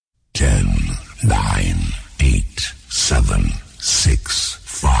10, 9, 8, 7, 6,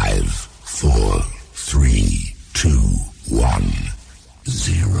 5, 4, 3, 2, 1,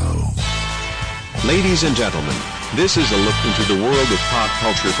 0. Ladies and gentlemen, this is a look into the world of pop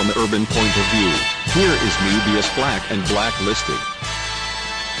culture from the urban point of view. Here is Nubius Black and Blacklisted.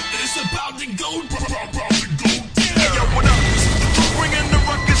 It's about to go down. Hey, yo, what up? This is the crew bringing the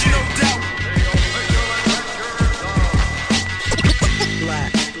ruckus, no doubt.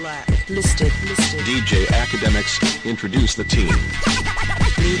 Listed. DJ Academics, introduce the team.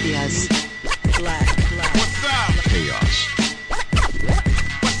 Nubius. Black. What's up? Chaos.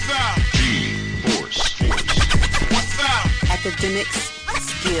 What's up? G-Force. What's up? Academics.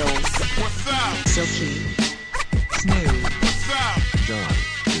 Skills. What's up? Silky. Smooth. What's up? John,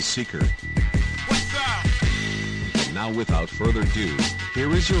 the Seeker. What's up? And now without further ado,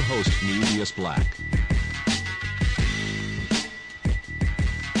 here is your host, Nubius Black.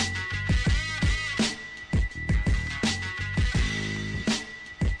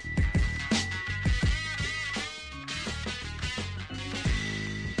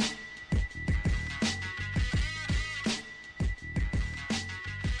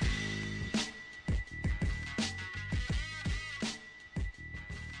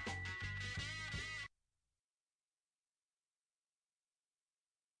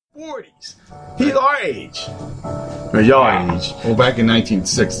 He's our age. Or your age. Well, back in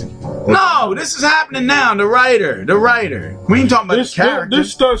 1960. No, this is happening now. The writer. We ain't talking about This the character.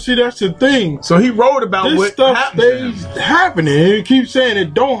 this stuff, see, that's the thing. So he wrote about This what stuff happened to him. stays happening. He keeps saying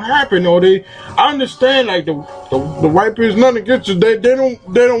it don't happen, or I understand, like the white people, nothing against you. They don't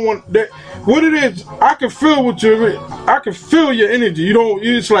want that. What it is, I can feel what I can feel your energy.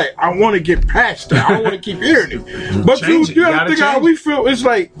 It's like I want to get past that. I don't want to keep hearing it. But Change it. you You have to gotta think how change we feel. It's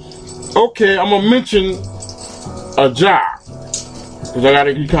like, okay, I'm gonna mention a job because I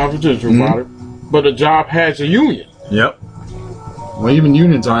gotta be confidential about it. But a job has a union. Yep. Well, even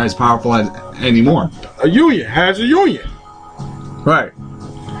unions aren't as powerful as anymore. A union has a union. Right.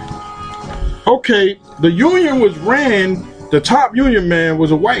 Okay, the union was ran. The top union man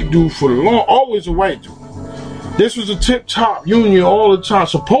was a white dude for always a white dude. This was a tip-top union all the time,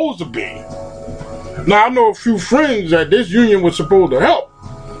 supposed to be. Now I know a few friends that this union was supposed to help.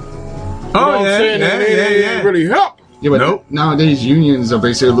 You know what I'm saying? They ain't really help. Yeah, but Nope. nowadays unions are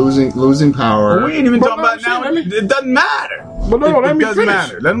basically losing power. But we ain't even But talking no, about now. let me- It doesn't matter. But no, let it me doesn't finish.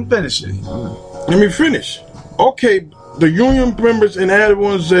 matter. Let him finish it. Let me finish. Okay, the union members and other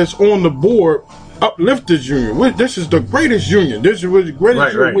ones that's on the board uplift this union. This is the greatest union. This is the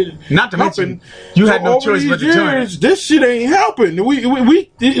greatest Right. union. Not to mention, helping. you had no over choice these but to join it. years, this shit ain't helping. We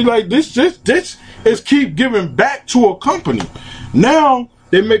like this is keep giving back to a company. Now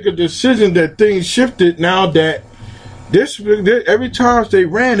they make a decision that things shifted. Now that this every time they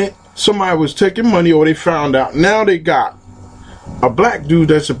ran it, somebody was taking money or they found out. Now they got a black dude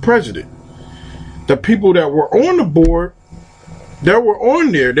that's a president. The people that were on the board, that were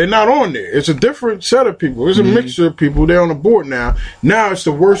on there, they're not on there. It's a different set of people. It's a mixture of people. They're on the board now. Now it's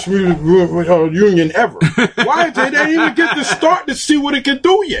the worst union ever. Why they didn't even get to start to see what it can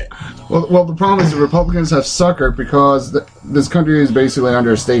do yet? Well, the problem is the Republicans have suckered because this country is basically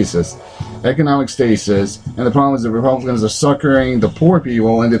under stasis, economic stasis, and the problem is the Republicans are suckering the poor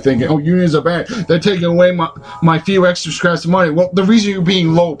people into thinking, oh, unions are bad. They're taking away my few extra scraps of money. Well, the reason you're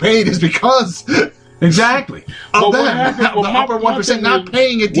being low paid is because Exactly. of But what them, happened- the well, my- upper my 1% thing not is,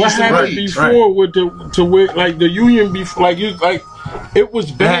 paying a What decent happened wage. before with the union before, it was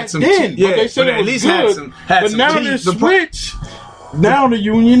bad had some then, teeth, but they said but it at was least good. had But some now teeth. they The switch. Now the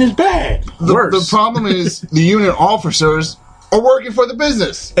union is bad. The problem is the union officers are working for the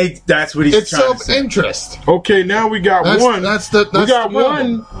business. That's what he's It's trying to say. self-interest. Okay, now we got That's- one. that's the we got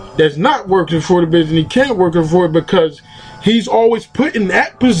problem. one that's not working for the business. He can't work for it because he's always put in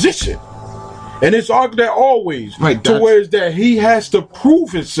that position. And it's all that always. Right, To that's- where is that he has to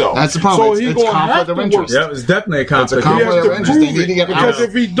prove himself. That's the problem. So he's It's going to have conflict to of work. interest. Yeah, it's definitely a conflict. It's a He conflict has of to interest. They prove need to it. get Because out.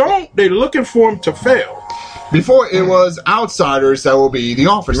 if he don't, they're looking for him to fail. Before it was outsiders that will be the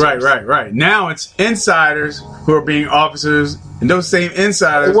officers. Right. Now it's insiders who are being officers, and those same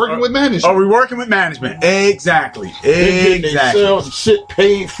insiders They're working with management. Are we working with management? Exactly. They shit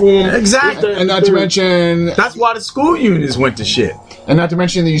paid for him. Exactly. And not to mention, That's why the school unions went to shit.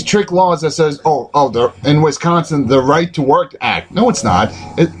 these trick laws that says, in Wisconsin, the Right to Work Act. No, it's not.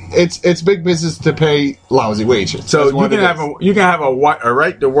 It's big business to pay lousy wages. So That's you what can it have is. a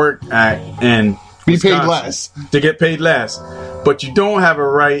right to work act and Be paid Wisconsin less. to get paid less, but you don't have a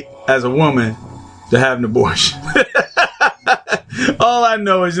right as a woman to have an abortion. All I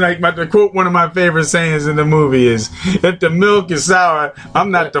know is, like, to quote one of my favorite sayings in the movie is, if the milk is sour,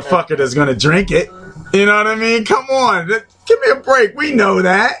 I'm not the fucker that's gonna drink it. You know what I mean? Come on. Give me a break. We know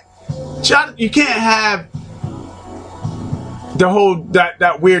that. You can't have the whole,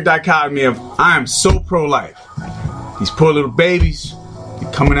 that weird dichotomy of, I am so pro-life. These poor little babies,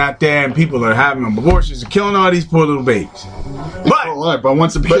 they're coming out there and people are having abortions and killing all these poor little babies. But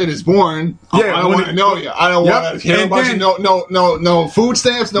once a kid is born, yeah, I don't want to know you. I don't want to hear about you. No food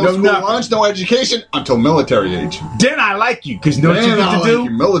stamps, no school lunch, no education until military age. Then I like you, because you know what you get to do?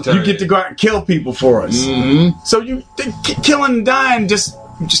 Military you get to go out and kill people for us. Mm-hmm. So killing and dying just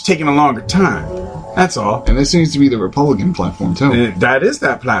taking a longer time. That's all. And this seems to be the Republican platform too. And that is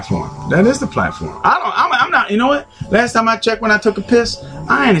that platform. That is the platform. I'm not. You know what? Last time I checked, when I took a piss,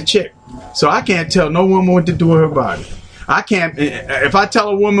 I ain't a chick, so I can't tell no woman what to do with her body. I can't. If I tell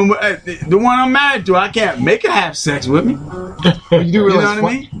a woman the one I'm married to, I can't make her have sex with me. You know what I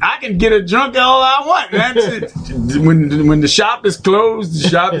mean? I can get her drunk all I want. That's it. When the shop is closed, the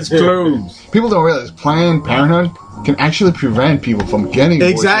shop is closed. People don't realize Planned Parenthood can actually prevent people from getting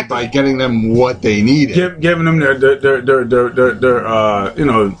abortion by getting them what they needed. Giving them their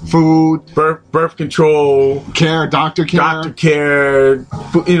food, birth control, doctor care,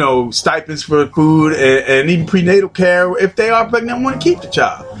 stipends for food, and even prenatal care if they are pregnant and want to keep the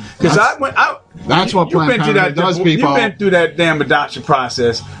child. Because that's what Planned Parenthood does, people. You've been through that damn adoption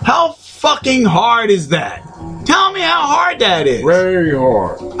process. How fucking hard is that? Tell me how hard that is. Very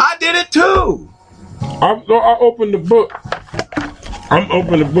hard. I did it too. I opened the book. I'm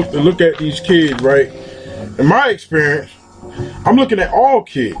opening the book to look at these kids, right? In my experience, I'm looking at all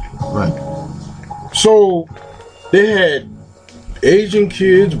kids. Right. So they had Asian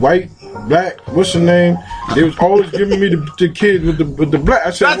kids, white, black, what's the name? They was always giving me the kids with the black.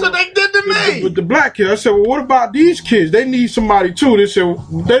 I said, that's what they did to me. With the black kids. I said, well, what about these kids? They need somebody too. They said,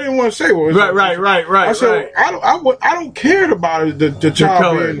 they didn't want to say what. Right. I said, I don't care about the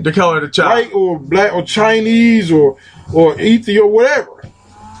child the color of the child, white or black or Chinese or Ethiopian or whatever.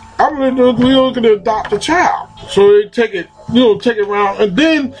 I'm looking to adopt a child. So they take it around. And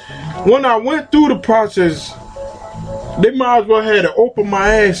then when I went through the process, they might as well had to open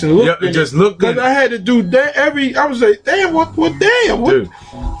my ass and look at it. Because I had to do that I was like, damn, what damn? What? Dude,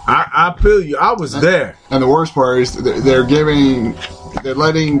 I feel you. I was there. And the worst part is they're letting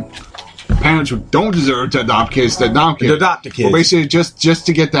parents who don't deserve to adopt kids to adopt kids. Adopt the kids. Well, basically just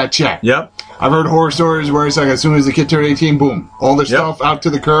to get that check. Yep. I've heard horror stories where it's like as soon as the kid turned 18, boom, all their stuff out to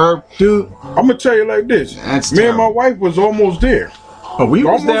the curb. Dude, I'm gonna tell you like this. That's me terrible. and my wife was almost there. Oh, we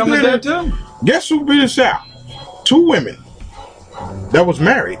was there too. Guess who beat us out? 2 women that was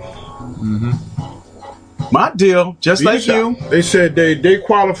married. Mm-hmm. My deal, just like you. They said they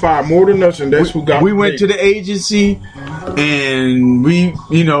qualified more than us, and that's who got. We went to the agency, and we,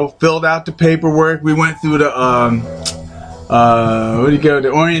 filled out the paperwork. We went through the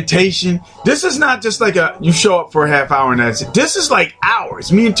the orientation. This is not just like you show up for a half hour and that's it. This is like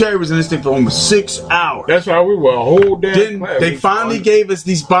hours. Me and Terry was in this thing for almost 6 hours. That's how we were a whole damn. Then they finally gave us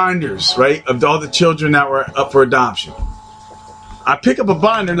these binders, right, of all the children that were up for adoption. I pick up a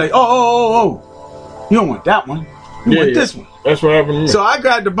binder and like, oh, you don't want that one. You want this one. That's what happened to me. So I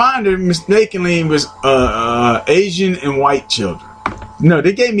grabbed the binder, mistakenly it was Asian and white children. No,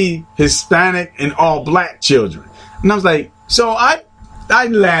 they gave me Hispanic and all black children. And I was like, so I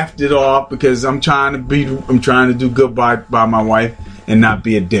laughed it off because I'm trying to do good by my wife and not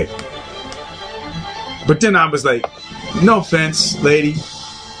be a dick. But then I was like, no offense, lady.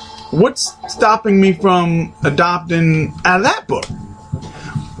 What's stopping me from adopting out of that book?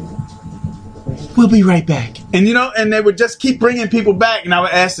 We'll be right back. And and they would just keep bringing people back, and I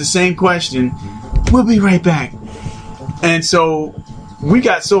would ask the same question. We'll be right back. And so we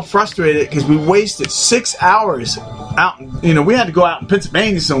got so frustrated because we wasted 6 hours out. We had to go out in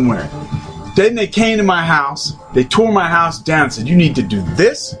Pennsylvania somewhere. Then they came to my house. They tore my house down and said, you need to do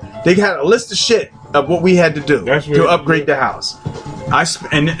this. They had a list of shit of what we had to do to upgrade the house.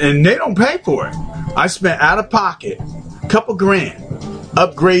 And they don't pay for it. I spent out of pocket a couple grand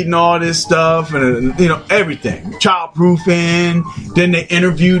upgrading all this stuff and everything, childproofing. Then they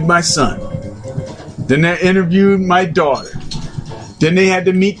interviewed my son. Then they interviewed my daughter. Then they had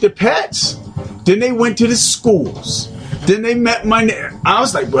to meet the pets. Then they went to the schools. Then they met I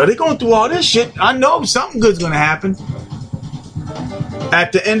was like, well, they're going through all this shit. I know something good's going to happen.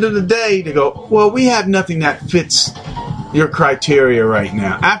 At the end of the day, they go, well, we have nothing that fits your criteria right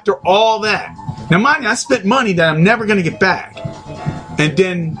now. After all that. Now, mind you, I spent money that I'm never going to get back. And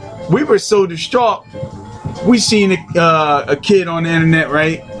then we were so distraught. We seen a kid on the internet,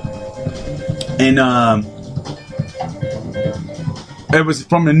 right? And it was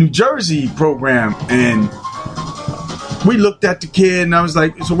from the New Jersey program, and we looked at the kid, and I was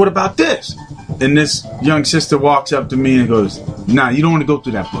like, so what about this? And this young sister walks up to me and goes, nah, you don't want to go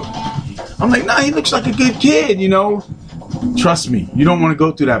through that book. I'm like, nah, he looks like a good kid, you know. Trust me, you don't want to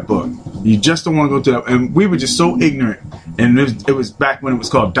go through that book. You just don't want to go through that. And we were just so ignorant. And it was back when it was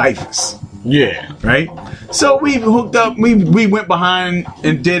called DYFS. Yeah. Right? So we hooked up. We went behind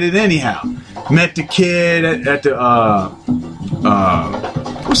and did it anyhow. Met the kid at the,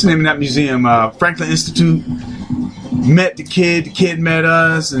 what's the name of that museum? Franklin Institute. Met the kid met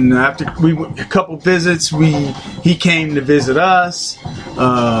us, and after we went a couple visits, he came to visit us,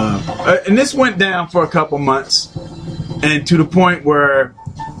 and this went down for a couple months, and to the point where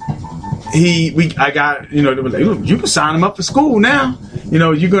I got, you know, they were like, look, you can sign him up for school now, you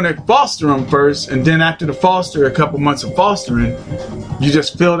know, you're gonna foster him first, and then after the foster, a couple months of fostering, you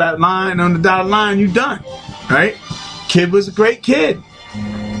just fill that line on the dotted line, you done, right? Kid was a great kid.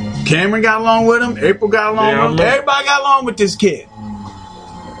 Cameron got along with him. April got along with him. Everybody got along with this kid.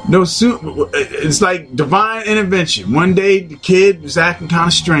 It's like divine intervention. One day the kid was acting kind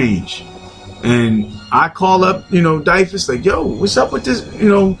of strange, and I call up, you know, DYFS, like, yo, what's up with this? You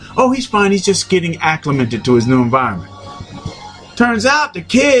know, oh, he's fine. He's just getting acclimated to his new environment. Turns out the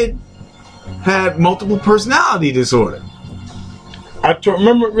kid had multiple personality disorder.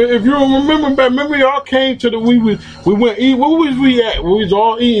 Remember, if you remember y'all came to we went eat. Where was we at? We was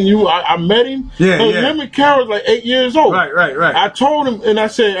all eating. I met him. Yeah. Him and Karen was like 8 years old. Right. I told him, and I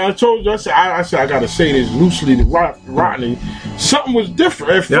said, I gotta say this loosely to Rodney. Something was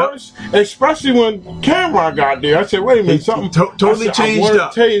different at first, especially when Cameron got there. I said, wait a minute, something totally changed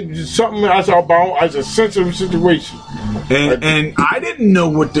up. I tell you something I saw about as a sensitive situation. And I didn't know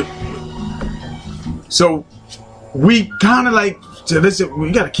what the. So we kind of like. So listen,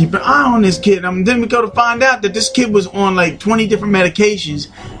 we gotta keep an eye on this kid. Then we go to find out that this kid was on like 20 different medications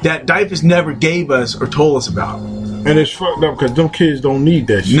that DYFS never gave us or told us about. And it's fucked up because them kids don't need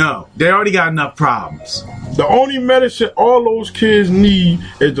that shit. No, they already got enough problems. The only medicine all those kids need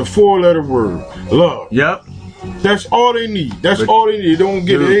is the 4-letter word, love. Yep. That's all they need. All they need. They don't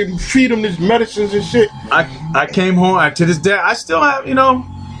get it. They feed them these medicines and shit. I came home to this day. I still have, you know.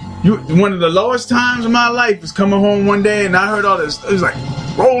 One of the lowest times of my life was coming home one day, and I heard all this. It was like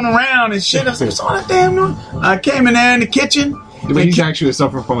rolling around and shit. I was like, what's all that damn noise? I came in there in the kitchen. But he's actually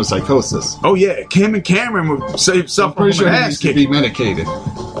suffering from a psychosis. Oh yeah, Cameron would suffering from an ass kick. Be medicated.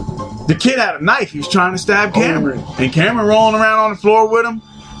 The kid had a knife. He was trying to stab Cameron, and Cameron rolling around on the floor with him.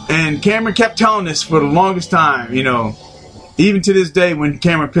 And Cameron kept telling this for the longest time, you know. Even to this day, when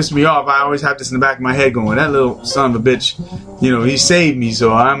Cameron pissed me off, I always have this in the back of my head going, that little son of a bitch, you know, he saved me,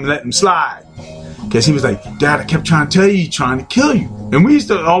 so I'm letting him slide. Because he was like, Dad, I kept trying to tell you, he's trying to kill you. And we used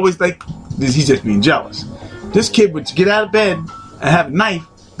to always like, he's just being jealous. This kid would get out of bed and have a knife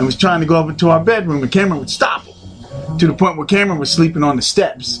and was trying to go up into our bedroom, and Cameron would stop him. To the point where Cameron was sleeping on the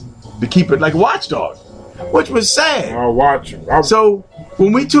steps to keep it like a watchdog, which was sad. I'll watch him. So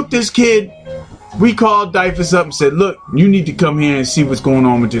when we took this kid, we called DYFS up and said, look, you need to come here and see what's going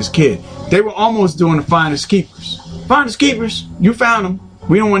on with this kid. They were almost doing the finders keepers. Finders keepers, you found them.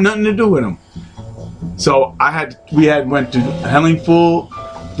 We don't want nothing to do with them. So we went to Hellingful.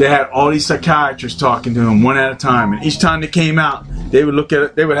 They had all these psychiatrists talking to him one at a time. And each time they came out, they would look at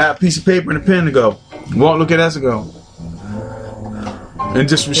it. They would have a piece of paper and a pen to go, Walt, look at us and go. And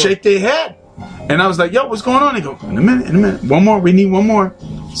just shake their head. And I was like, yo, what's going on? They go, in a minute. One more. We need one more.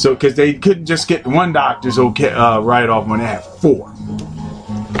 So, because they couldn't just get one doctor's right off when they had 4.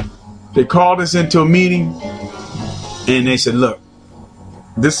 They called us into a meeting, and they said, look,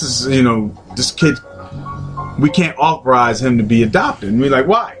 this is, you know, this kid, we can't authorize him to be adopted. And we're like,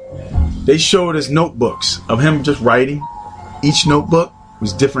 why? They showed us notebooks of him just writing. Each notebook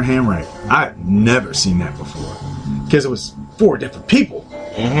was different handwriting. I've never seen that before. Because it was 4 different people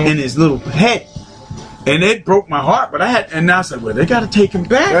in his little head. And it broke my heart, but and I said, well, they got to take him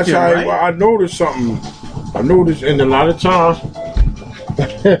back. That's here, how right? I noticed something. I noticed, and a lot of times,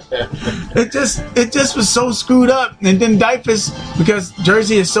 it just was so screwed up. And then DYFS, because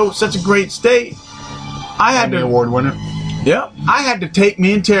Jersey is such a great state, I had Emmy Award winner. Yep,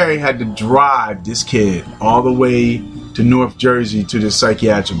 me and Terry had to drive this kid all the way to North Jersey to the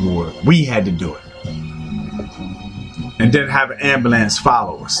psychiatric ward. We had to do it, and then have an ambulance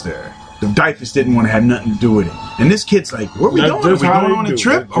follow us there. The DYFS didn't want to have nothing to do with it. And this kid's like, where are we going? Are we going on a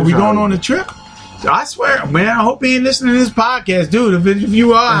trip? Are we going on a trip? I swear, man, I hope he ain't listening to this podcast, dude. If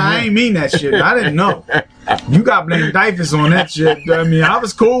you are, I ain't mean that shit. I didn't know. You got to blame DYFS on that shit. I mean, I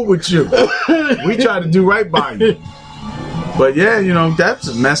was cool with you. We tried to do right by you. But yeah, you know,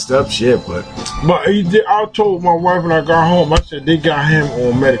 that's messed up shit. But I told my wife when I got home, I said they got him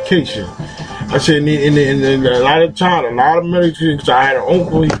on medication. I said, and a lot of time, a lot of medication, because I had an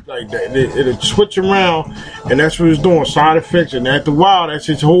uncle, he like that. It'll switch around, and that's what it's doing, side effects. And after a while, that's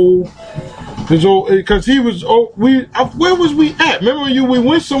his whole, because he was, where was we at? Remember we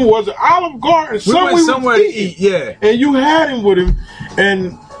went somewhere, was it Olive Garden? we went somewhere to eat, yeah. And you had him with him,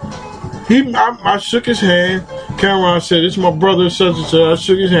 and I shook his hand. Cameron said, "This is my brother, such and such." I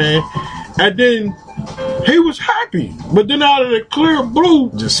shook his hand, and then he was happy. But then out of the clear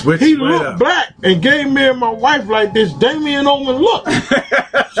blue, just switched he right looked up. black and gave me and my wife like this Damien Omen look.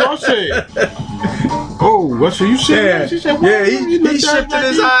 So I said, "Oh, what? So you see that?" She said, "Yeah." He shifted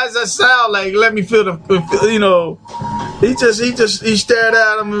his eyes at Sal, like, let me feel the, you know. He stared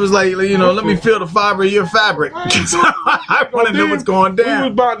at him and was like, you know, let me feel the fiber of your fabric. I want to know what's going down. We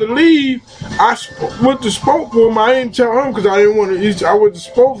was about to leave. I went to spoke for him. I didn't tell him because I didn't want to. I went to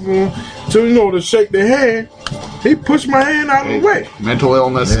spoke for him to shake their hand. He pushed my hand out of the way. Mental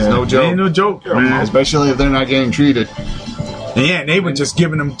illness is no joke. Ain't no joke, man. Especially if they're not getting treated. Yeah, they were just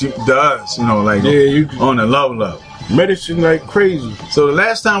giving them to us, you know, like on the low. Medicine like crazy. So the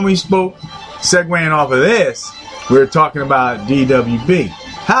last time we spoke, segueing off of this, we were talking about DWB.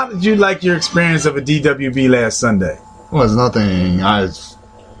 How did you like your experience of a DWB last Sunday? Well, it's nothing I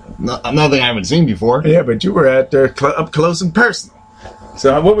haven't seen before. Yeah, but you were out there up close and personal.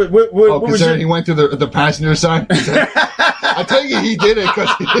 So what was your... he went to the passenger side? I tell you, he did it because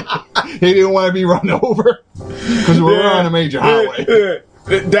he didn't want to be run over because we were on a major highway.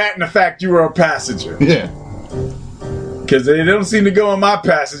 That and the fact you were a passenger. Yeah. Because they don't seem to go on my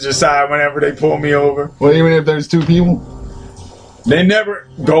passenger side whenever they pull me over. Well, even if there's two people? They never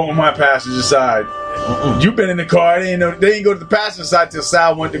go on my passenger side. You've been in the car. They didn't go to the passenger side till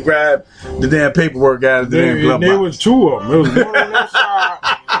Sal went to grab the damn paperwork out of the damn glove box. There was two of them. There was one on that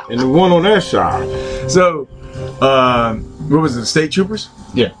side and the one on that side. So, what was it, state troopers?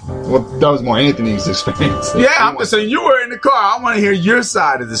 Yeah. Well, that was more Anthony's experience. Yeah, I'm just saying, you were in the car. I want to hear your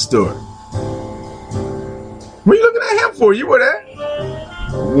side of the story. What are you looking at him for? You were there.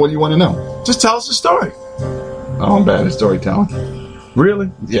 What do you want to know? Just tell us the story. Oh, I'm bad at storytelling. Really?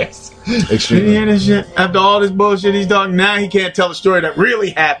 Yes. Did Extremely. you hear this shit? After all this bullshit he's talking, now he can't tell the story that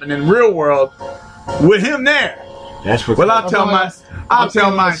really happened in the real world with him there. That's what. Well, I'll tell my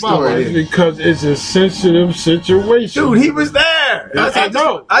story. It's because it's a sensitive situation. Dude, he was there.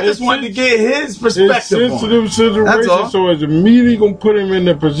 I just wanted to get his perspective. It's a sensitive situation, That's all. so it's immediately gonna put him in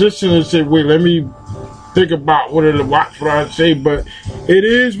the position and say, "Wait, let me think about what I say." But it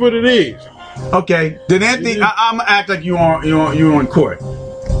is what it is. Okay. Did Anthony? I'm gonna act like you on court.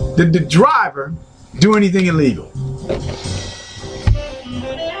 Did the driver do anything illegal?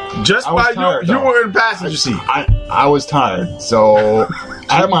 Just by you were in the passenger seat. I was tired, so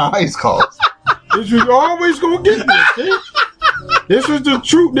I had my eyes closed. This was always gonna get this. See? This is the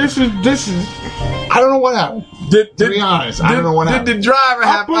truth. This is. I don't know what happened. To be honest, I don't know what happened. Did the driver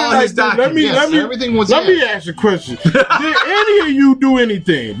have all his documents? Everything was. Let me ask a question. Did any of you do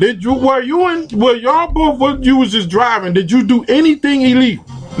anything? Were y'all both? What you was just driving? Did you do anything illegal?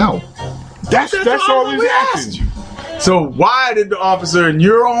 No. That's all we asked you. So why did the officer, in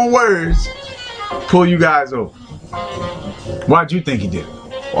your own words, pull you guys over? Why'd you think he did it?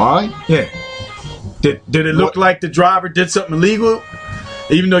 Why? Yeah. Did it look like the driver did something illegal?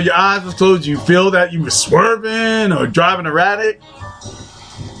 Even though your eyes were closed, you feel that you were swerving or driving erratic?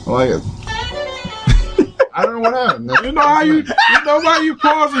 Well, I don't know what happened. You know why you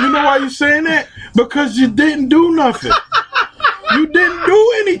pausing? You know why you saying that? Because you didn't do nothing. You didn't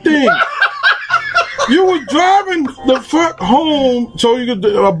do anything. You were driving the fuck home so you could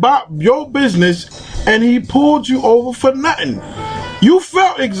about your business, and he pulled you over for nothing. You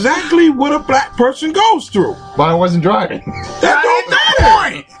felt exactly what a black person goes through. But I wasn't driving. That don't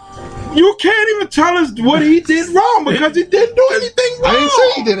matter. You can't even tell us what he did wrong because he didn't do anything wrong. I didn't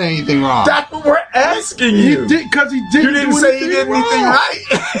say he did anything wrong. That's what we're asking you. He did because he didn't. You didn't say he did anything right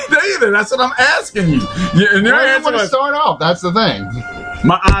either. That's what I'm asking you. Yeah, and I didn't want to start off. That's the thing.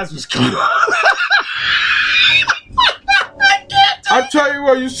 My eyes was closed. I tell you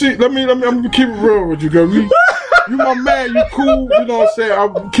what, you see, I'm gonna keep it real with you, girl. You my man, you cool, you know what I'm saying?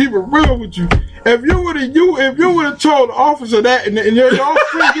 I'll keep it real with you. If you would have told the officer that and y'all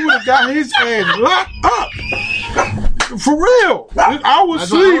friends, you would have got his ass locked up. For real. I was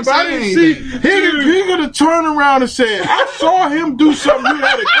asleep. I didn't see. He could have turned around and said, I saw him do something. You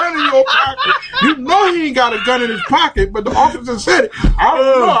had a gun in your pocket. You know he ain't got a gun in his pocket, but the officer said it. I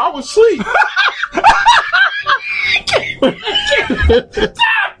don't know. I was asleep.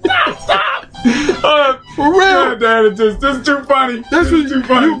 Stop. For real. Yeah, Dad, this is too funny. This was too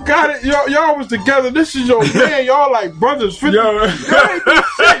funny. You got it. Y'all was together. This is your man. Y'all like brothers. 50. Yo. That ain't no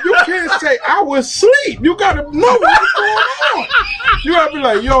shit. You can't say I was asleep. You gotta know what's going on. You gotta be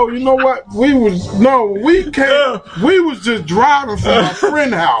like, yo, you know what? We was just driving from my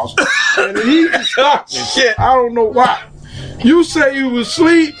friend's house, and he just stopped me. Shit. I don't know why. You say you was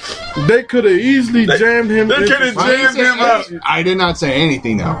asleep. They could have easily jammed him. They could have jammed him up. I did not say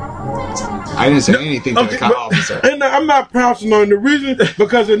anything though. I didn't say anything to the cop officer. And I'm not pouncing on the reason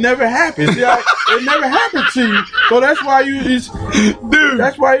because it never happened. See, it never happened to you, so that's why you just, Dude.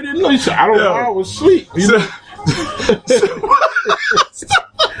 That's why you didn't know. You said, I don't know. I was asleep. You know?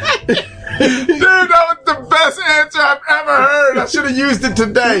 Dude, that was the best answer I've ever heard. I should have used it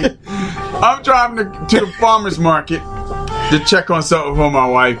today. I'm driving to the farmer's market to check on something for my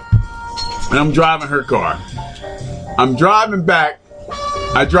wife, and I'm driving her car. I'm driving back.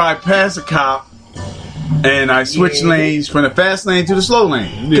 I drive past a cop, and I switch lanes from the fast lane to the slow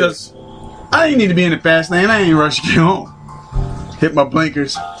lane because I didn't need to be in the fast lane. I ain't rushing to get home. Hit my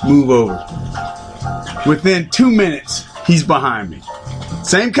blinkers, move over. Within 2 minutes, he's behind me.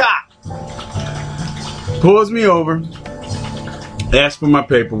 Same cop. Pulls me over, asks for my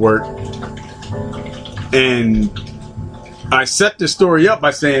paperwork, and I set the story up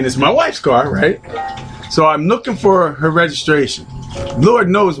by saying it's my wife's car, right? So I'm looking for her registration. Lord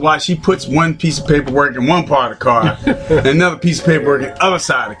knows why she puts one piece of paperwork in one part of the car and another piece of paperwork in the other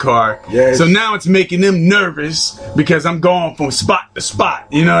side of the car. Yes. So now it's making them nervous because I'm going from spot to spot.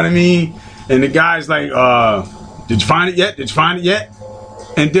 You know what I mean? And the guy's like, did you find it yet? Did you find it yet?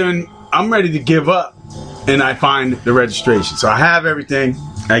 And then I'm ready to give up, and I find the registration. So I have everything.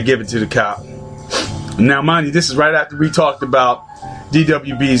 I give it to the cop. Now, mind you, this is right after we talked about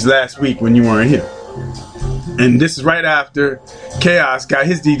DWBs last week when you weren't here. And this is right after Chaos got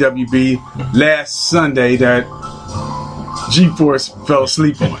his DWB last Sunday that G-Force fell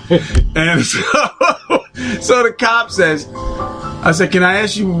asleep on. And so the cop says, I said, can I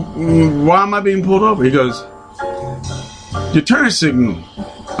ask you, why am I being pulled over? He goes, your turn signal.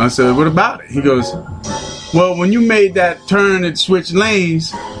 I said, what about it? He goes, well, when you made that turn and switched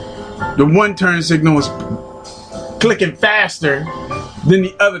lanes, the one turn signal was clicking faster than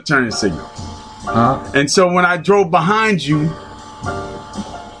the other turn signal. And so when I drove behind you,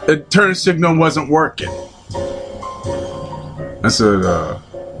 the turn signal wasn't working. I said,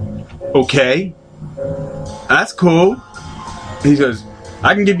 okay, that's cool. He goes,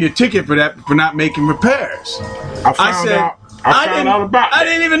 I can give you a ticket for that for not making repairs. I found out about it. I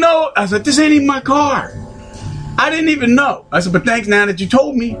didn't even know. I said, this ain't even my car. I didn't even know. I said, but thanks now that you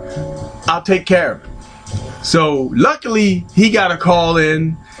told me, I'll take care of it. So luckily he got a call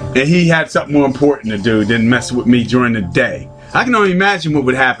in and he had something more important to do than mess with me during the day. I can only imagine what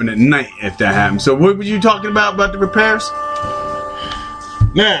would happen at night if that happened. So what were you talking about the repairs?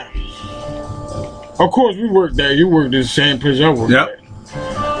 Now, of course we worked there. You worked at the same place I worked at.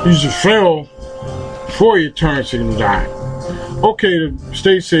 You should fail before your turn signal died. Okay, the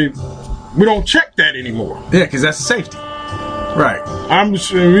state said we don't check that anymore. Yeah, because that's safety. Right. I'm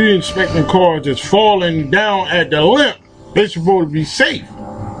just re-inspecting cars that's falling down at the limp. They're supposed to be safe.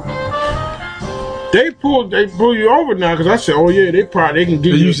 They pull you over now because I said, oh yeah, they can give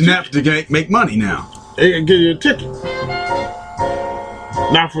They're you using that to make money now. They can give you a ticket.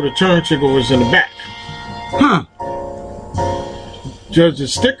 Not for the turn signal was in the back. Huh. Just the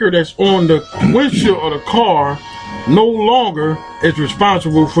sticker that's on the windshield of the car no longer is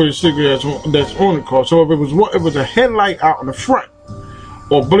responsible for the sticker that's on the car. So if it was a headlight out in the front,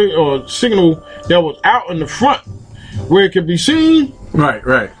 or signal that was out in the front where it could be seen, right,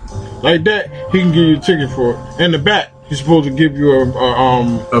 like that, he can give you a ticket for it. In the back, he's supposed to give you a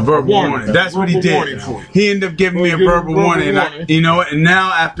verbal warning. That's what he did. He ended up giving me a verbal warning. And and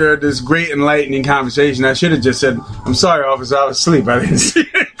now after this great enlightening conversation, I should have just said, "I'm sorry, officer, I was asleep. I didn't see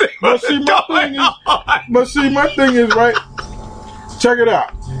anything." But see, my thing is, right? Check it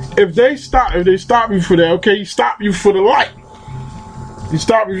out. If they stop you for that, okay, he stop you for the light. He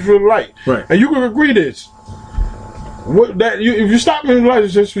stop you for the light, right? And you can agree this. If you stop me for the light,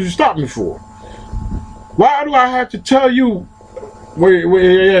 that's what you stop me for. Why do I have to tell you where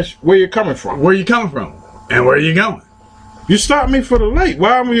you're coming from? Where you coming from, and where you going? You stopped me for the light.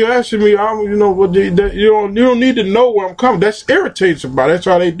 Why are you asking me? You don't need to know where I'm coming. That's irritates about it. That's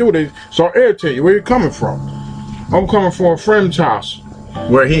how they do. They start irritating you. Where you coming from? I'm coming from a friend's house.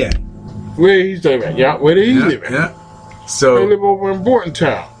 Where he at? Where he's living at? Yeah, where he live at? Yeah. So they live over in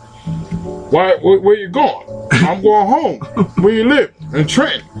Bordentown. Why? Where you going? I'm going home. Where you live? In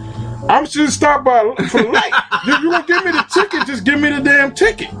Trenton. I'm just stopped by for the light. If you gonna give me the ticket, just give me the damn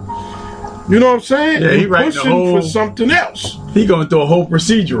ticket. You know what I'm saying? Yeah, he He writing the pushing whole- for something else. He going through a whole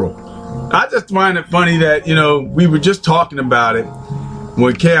procedural. I just find it funny that, you know, we were just talking about it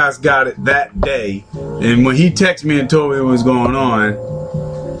when Chaos got it that day. And when he texted me and told me what was going on,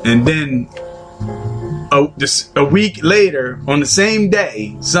 and then a week later, on the same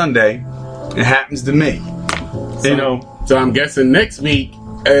day, Sunday, it happens to me. You know? So I'm guessing next week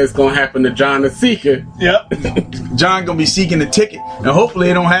it's gonna happen to John the Seeker. Yep. John gonna be seeking a ticket, and hopefully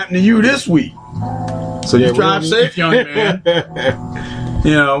it don't happen to you this week. So you drive safe, young man.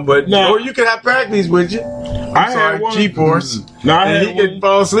 You know, but No. or you could have Pericles with you. I had one. G-Force. No, I and had he could one.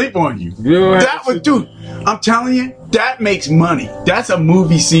 fall asleep on you. You have That to- was, dude. I'm telling you, that makes money. That's a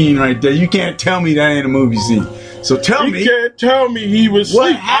movie scene right there. You can't tell me that ain't a movie scene. So tell He me can't tell me he was what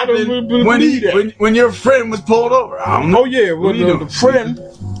asleep. I don't happened believe when that. when your friend was pulled over. I don't know. Oh yeah, well, What you the doing? friend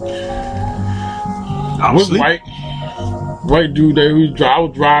I was sleeping. white dude that I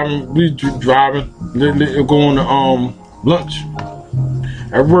was driving. We was driving, going to lunch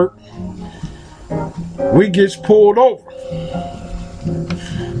at work. We gets pulled over.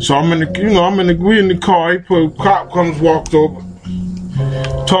 So we in the car. Cop comes, walked over,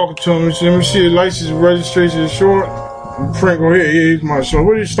 talking to him. He said, "Let me see his license, registration, insurance." Frank go, "Yeah, he's my son.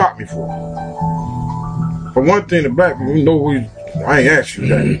 What did you stop me for?" For one thing, the black people know I ain't asked you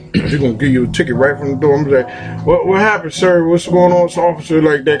that. They're gonna give you a ticket right from the door. I'm like, what happened, sir? What's going on, officer?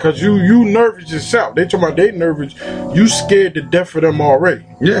 Like that? Cause you nervous yourself. They talking about they nervous. You scared to death of them already.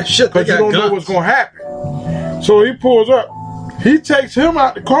 Yeah, shit. They Cause you got don't know guns. what's gonna happen. So he pulls up. He takes him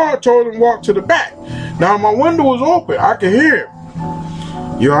out the car, told him to walk to the back. Now my window was open. I could hear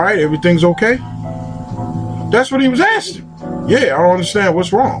him. You alright? Everything's okay? That's what he was asking. Yeah, I don't understand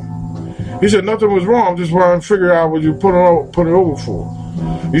what's wrong. He said nothing was wrong. Just wanted to figure out what you put it over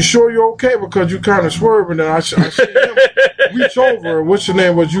for. You sure you're okay? Because you kind of swerving. And I see him reach over. What's your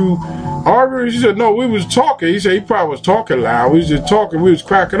name? Was you arguing? He said no. We was talking. He said he probably was talking loud. We was just talking. We was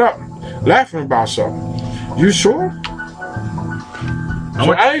cracking up, laughing about something. You sure?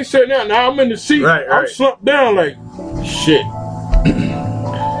 So I ain't sitting down. Now I'm in the seat. Right. I'm slumped down like shit.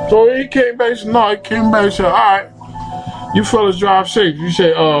 So he came back. He came back and said, "All right, you fellas drive safe." You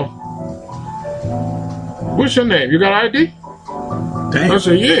said, "What's your name? You got ID?" Damn. I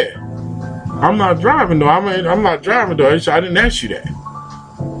said, "Yeah." I'm not driving though. I'm not driving though. He said, "I didn't ask you that."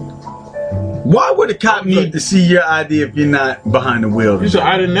 Why would a cop need to see your ID if you're not behind the wheel? He said,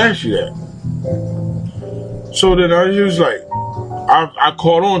 "I didn't ask you that." So then he was like, I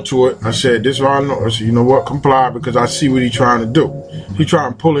caught on to it. I said, "This is what I know." I said, "You know what? Comply because I see what he's trying to do. He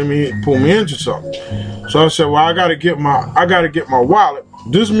trying to pull me into something." So I said, "Well, I gotta get my wallet."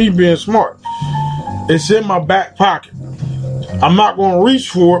 This is me being smart. It's in my back pocket. I'm not gonna reach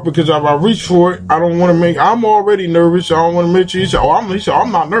for it because if I reach for it, I don't want to make. I'm already nervous. I don't want to make you. He said,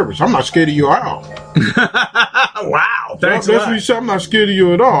 I'm not nervous. I'm not scared of you at all." Wow. Thanks a That's what he lot. said. "I'm not scared of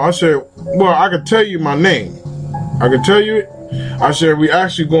you at all." I said, "Well, I can tell you my name. I can tell you it." I said, "We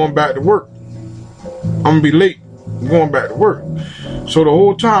actually going back to work. I'm gonna be late. I'm going back to work." So the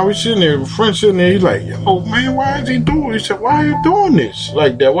whole time we sitting there, my friend sitting there, he's like, "Yo, man, why is he doing?" He said, "Why are you doing this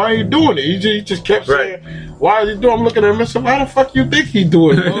like that? Why are you doing it?" He just kept saying, "Why is he doing?" I'm looking at him and said, "Why the fuck you think he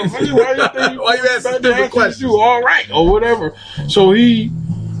doing it? Why you think Why you asking stupid questions? You all right or whatever?" So he,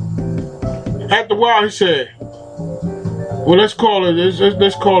 after a while, he said, "Well, let's call it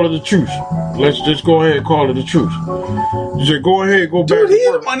the truth. Let's just go ahead and call it the truth." He said, "Go ahead, go back Dude, to he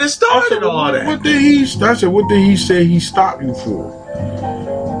the work." one that I started said, "Well, all that. what did he say he stopped you for?"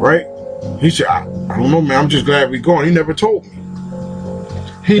 Right? He said, I don't know, man. I'm just glad we going. He never told me.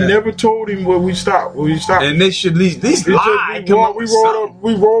 He never told him where we stopped. And they should at least He said, lie. Come up with something.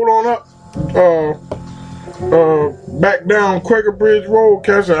 we rolled on up, back down Quaker Bridge Road.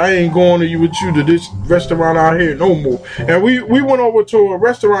 Cause I ain't going with you to this restaurant out here no more. And we went over to a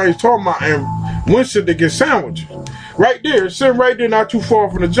restaurant he's talking about and went to get sandwiches. Right there, sitting right there, not too far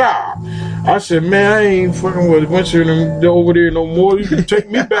from the job. I said, "Man, I ain't fucking with Winston and over there no more. You can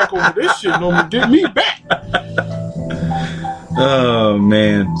take me back over this shit no more. Get me back." Oh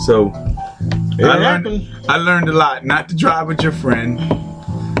man. So It I happened. learned a lot. Not to drive with your friend.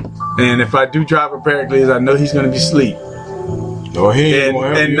 And if I do drive with Pericles, I know he's gonna be asleep. No, he ain't gonna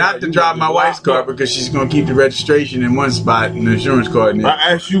help And you not out. to You drive gotta my be wife's locked car up. because she's gonna keep the registration in one spot and the insurance card in it.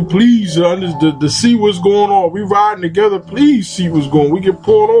 I ask you, please, to see what's going on. We riding together. Please see what's going on. We get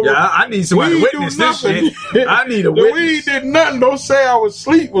pulled over. Yeah, I need somebody to We ain't witness do this nothing. shit. I need a We witness. ain't did nothing. Don't say I was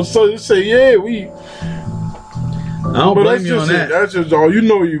asleep. Or so just say, yeah, we. I don't But blame that's you on just it. that. That's just all. You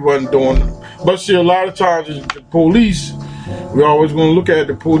know you wasn't doing it. But see, a lot of times the police, we always gonna look at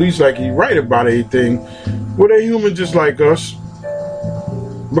the police like he right about everything. Well, they human just like us.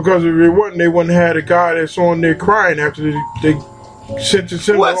 Because if it wasn't, they wouldn't have the guy that's on there crying after they sentenced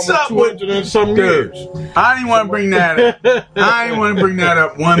him What's almost up 200 and some Dude, years. I didn't want to bring that up. I didn't want to bring that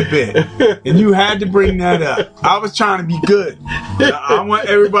up one bit. And you had to bring that up. I was trying to be good. I want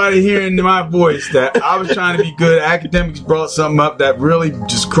everybody hearing my voice that I was trying to be good. Academics brought something up that really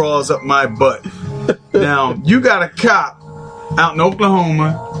just crawls up my butt. Now, you got a cop out in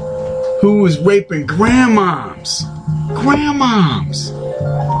Oklahoma who was raping grandmoms.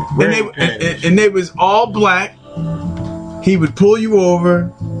 And they was all black. He would pull you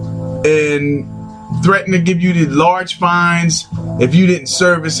over and threaten to give you the large fines if you didn't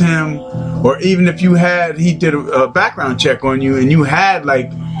service him, or even if you had, he did a background check on you and you had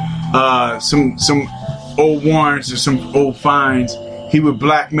like some old warrants or some old fines. He would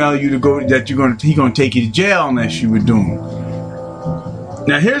blackmail you to go that he gonna take you to jail unless you were doing.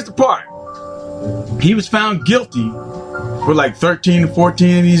 Now here's the part. He was found guilty for like 13 to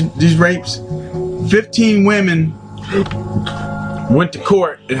 14 of these rapes. 15 women went to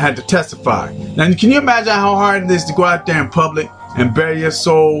court and had to testify. Now, can you imagine how hard it is to go out there in public and bare your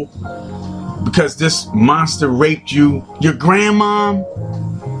soul because this monster raped you, your grandmom?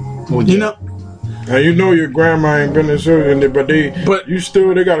 Well, you know. Now you know your grandma ain't been in surgery, but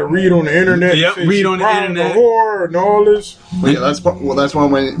they got to read on the internet. Yep, read on the internet. A whore and all this. Well, yeah, that's why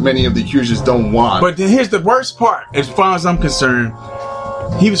many of the accusers don't want. But then here's the worst part, as far as I'm concerned.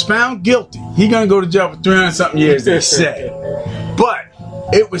 He was found guilty. He gonna go to jail for 300-something years, they say. But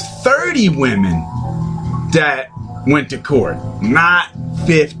it was 30 women that went to court, not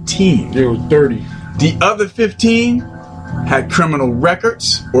 15. It was 30. The other 15 had criminal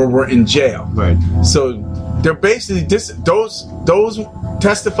records or were in jail. Right. So they're basically those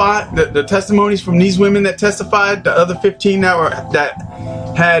testified, the testimonies from these women that testified, the other 15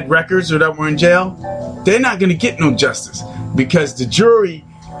 that had records or that were in jail, they're not going to get no justice because the jury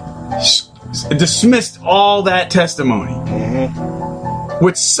dismissed all that testimony,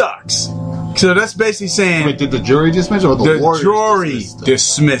 which sucks. So that's basically saying. Wait, did the jury dismiss it or the lawyers jury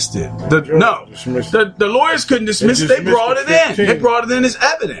dismissed it? The lawyers couldn't dismiss it. They brought it in. They brought it in as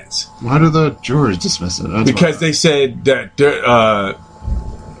evidence. Why do the jurors dismiss it? Because they said that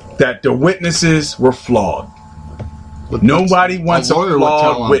the witnesses were flawed. Nobody wants a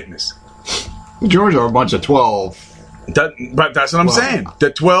flawed witness. The jurors are a bunch of 12. But that's what I'm saying.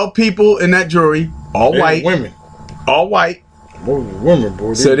 The 12 people in that jury, all white, women, all white. Women,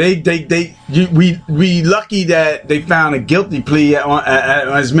 boy. So we lucky that they found a guilty plea on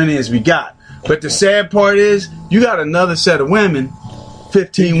as many as we got. But the sad part is, you got another set of women,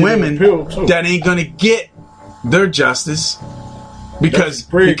 15 women that ain't gonna get their justice because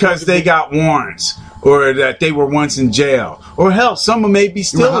they got warrants or that they were once in jail, or hell, some may be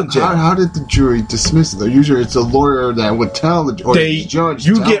still in jail. How did the jury dismiss it? Though? Usually, it's a lawyer that would tell the judge.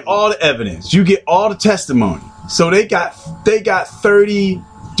 You get all the evidence. You get all the testimony. So they got 30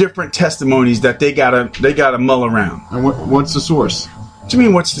 different testimonies that they gotta mull around. And what's the source? What do you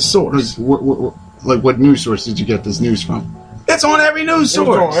mean? What's the source? What news source did you get this news from? It's on every news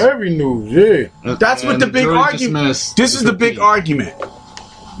source. It's on every news, yeah. That's what the big argument. This is the big argument.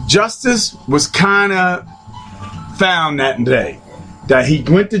 Justice was kind of found that day. That he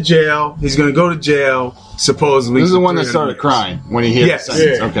went to jail. He's going to go to jail. Supposedly, this is the one that started crying when he hit the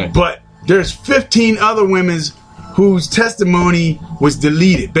sentence. Yeah. Okay, but there's 15 other women whose testimony was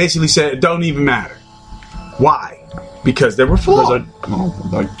deleted. Basically said it don't even matter. Why? Because they were flawed.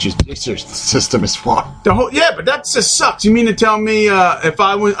 The justice system is flawed. But that just sucks. You mean to tell me if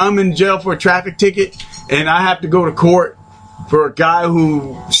I'm in jail for a traffic ticket and I have to go to court for a guy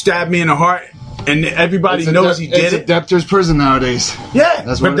who stabbed me in the heart and everybody knows he did it? It's a debtor's prison nowadays. Yeah,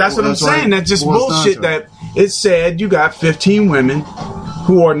 that's what I'm saying. That's just bullshit. That it's said you got 15 women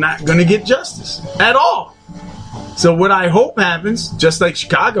who are not going to get justice at all. So what I hope happens, just like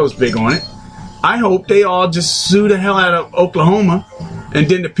Chicago's big on it, I hope they all just sue the hell out of Oklahoma, and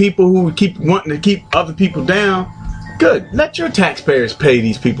then the people who keep wanting to keep other people down, good. Let your taxpayers pay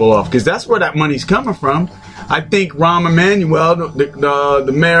these people off, because that's where that money's coming from. I think Rahm Emanuel,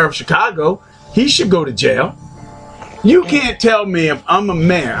 the mayor of Chicago, he should go to jail. You can't tell me if I'm a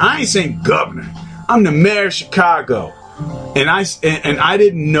mayor. I ain't saying governor. I'm the mayor of Chicago. And I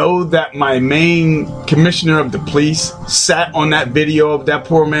didn't know that my main commissioner of the police sat on that video of that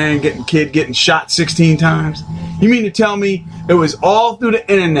poor man getting shot 16 times. You mean to tell me it was all through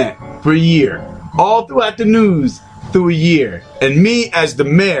the internet for a year, all throughout the news through a year, and me as the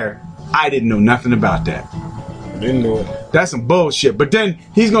mayor, I didn't know nothing about that. Didn't know it. That's some bullshit. But then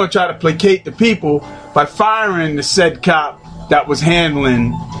he's going to try to placate the people by firing the said cop that was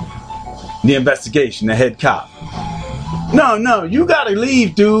handling the investigation, the head cop. No, you gotta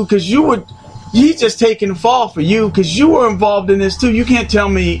leave, dude, because he's just taking the fall for you, because you were involved in this too. You can't tell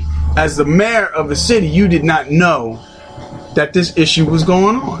me, as the mayor of the city, you did not know that this issue was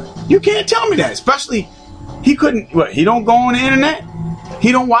going on. You can't tell me that, especially, he don't go on the internet?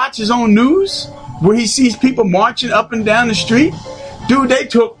 He don't watch his own news, where he sees people marching up and down the street? Dude, they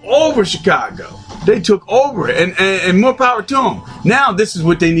took over Chicago. They took over it, and more power to them. Now, this is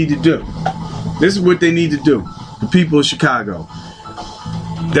what they need to do. This is what they need to do. The people of Chicago.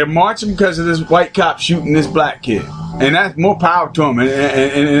 They're marching because of this white cop shooting this black kid. And that's more power to them, and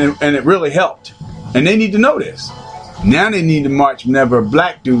it really helped. And they need to know this. Now they need to march whenever a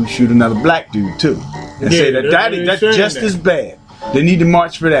black dude shoot another black dude, too. And say that's just as bad. They need to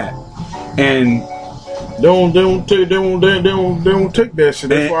march for that. And They don't take that shit.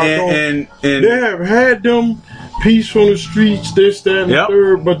 That's why they have had them peace on the streets, this, that, and the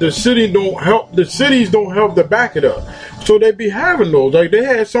third, but the city don't help. The cities don't help to back it up. So they be having those. Like they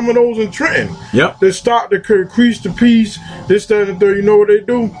had some of those in Trenton. Yep. They start to increase the peace, this, that, and the third. You know what they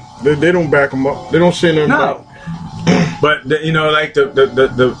do? They don't back them up. They don't say nothing about it. But like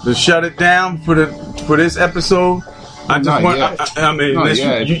the shut it down for this episode. I just want.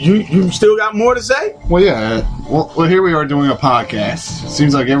 You still got more to say? Well, yeah. Well, here we are doing a podcast.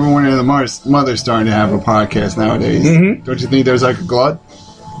 Seems like everyone in the mother's starting to have a podcast nowadays. Mm-hmm. Don't you think there's like a glut?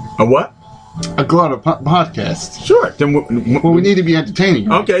 A what? A glut of podcasts. Sure. Then we need to be entertaining.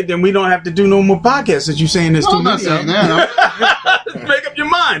 Right? Okay, then we don't have to do no more podcasts since you're saying this. I'm not saying that. Make up your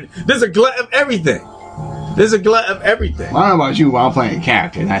mind. There's a glut of everything. There's a glut of everything. Well, I don't know about you, but I'm playing a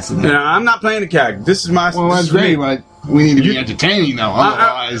character. That's the thing. No, I'm not playing a character. This is my. Well, that's great, but we need to be entertaining, though.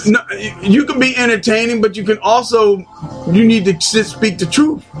 Otherwise, no, you can be entertaining, but you can also you need to speak the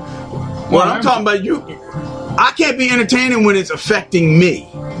truth. Well, I'm talking about you. I can't be entertaining when it's affecting me.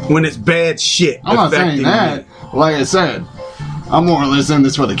 When it's bad shit. I'm not saying that. Like I said, I'm more or less in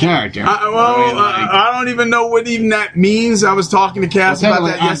this for the character. I don't even know what even that means. I was talking to Cass about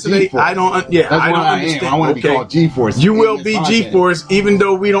that yesterday. G-Force. I don't understand. I want to be called G-Force. You will be G-Force, even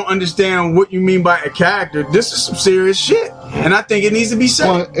though we don't understand what you mean by a character. This is some serious shit, and I think it needs to be said.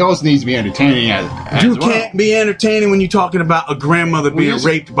 Well, it also needs to be entertaining You can't be entertaining when you're talking about a grandmother being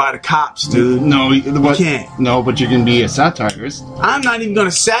raped by the cops, dude. No, you can't. No, but you can be a satirist. I'm not even going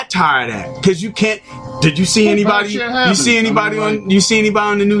to satire that, because you can't. Did you see anybody? You see anybody on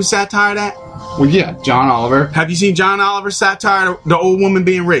the news satire that? Well, yeah, John Oliver. Have you seen John Oliver satire the old woman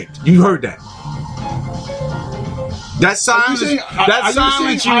being raped? You heard that? That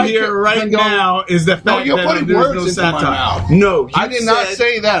silence you hear right now is the fact that you're putting words into my mouth. No, I did not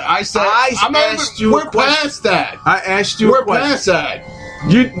say that. I said we're past that. I asked you a question. We're past that.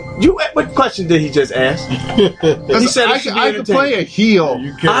 You what question did he just ask? He said I could play a heel.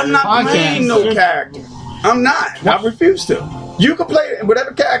 I'm not playing no character. I'm not. I refuse to. You can play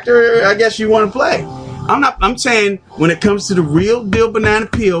whatever character I guess you want to play. I'm saying when it comes to the real deal banana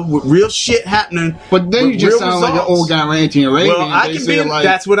peel with real shit happening. But then you just sound like an old guy ranting and raving. Well, I can be.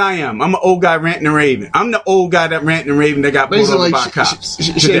 That's what I am. I'm an old guy ranting and raving. I'm the old guy that ranting and raving that got pulled over by cops.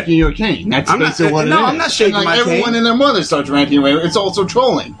 Shaking your cane. That's basically what it is. No, I'm not shaking my cane. Everyone and their mother starts ranting and raving. It's also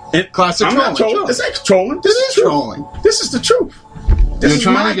trolling. Classic trolling. Not trolling. This ain't trolling. This is trolling. This is the truth. You're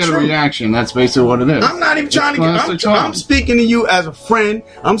trying to get a reaction. That's basically what it is. I'm not even trying to get. I'm speaking to you as a friend.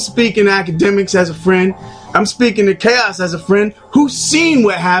 I'm speaking to academics as a friend. I'm speaking to Chaos as a friend who's seen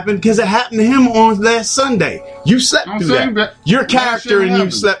what happened because it happened to him on last Sunday. You slept through that. You're a character and you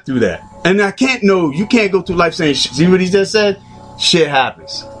slept through that. And I can't know. You can't go through life saying, see what he just said? Shit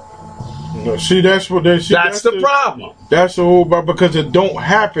happens. No, see, that's what they see. That's the problem. That's the whole problem because it don't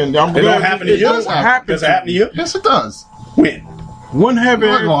happen. It don't happen to you? Does it happen to you? Yes, it does. When? When have it?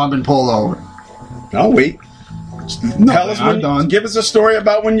 I've been pulled over. No, wait. Tell us when. Give us a story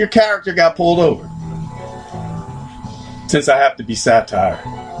about when your character got pulled over. Since I have to be satire.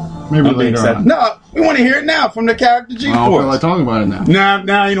 Maybe later on. No, we want to hear it now from the character G-Force. I don't feel like talking about it now.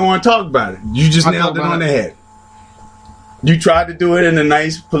 Now you don't want to talk about it. You just nailed it on the head. You tried to do it in a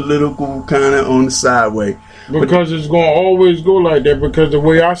nice political kind of on the side way. Because it's going to always go like that because the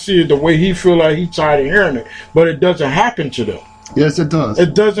way I see it, the way he feel like he's tired of hearing it. But it doesn't happen to them. Yes, it does.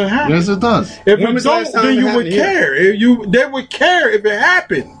 It doesn't happen. Yes, it does. If it don't, then you would care. They would care if it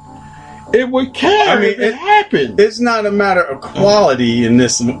happened. It would care if it happened. It's not a matter of quality in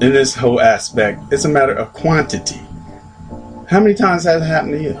this whole aspect. It's a matter of quantity. How many times has it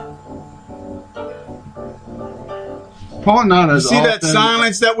happened to you? Probably not as often. See that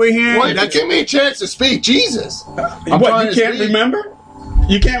silence that we're hearing? Wait, give me a chance to speak. Jesus. What, you can't remember?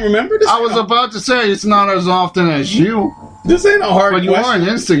 You can't remember this? I was about to say it's not as often as you. This ain't a hard question. But you are an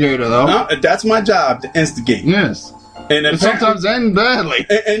instigator, though. That's my job, to instigate. Yes. And And sometimes end badly.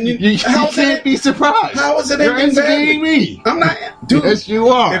 And You can't be surprised. How is it You're ending badly? instigating me. I'm not, dude. Yes, you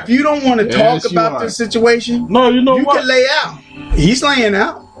are. If you don't want to talk Yes, you about are. this situation, No, you know you what? can lay out. He's laying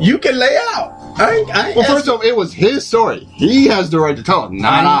out. You can lay out. I ain't Well, first off, it was his story. He has the right to tell it,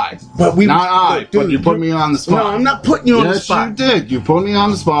 not I. But we, Not I. look, But you dude, put me on the spot. No, I'm not putting you on the Yes, spot. you did. You put me on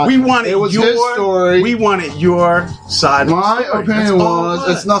the spot. We wanted it was your his story. We wanted your side. My of the story. opinion That's all was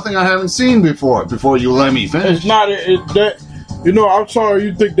it it's nothing I haven't seen before. Before you let me finish. It's not that. You know, I'm sorry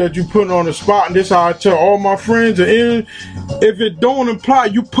you think that you put it on the spot, and this how I tell all my friends. And if it don't imply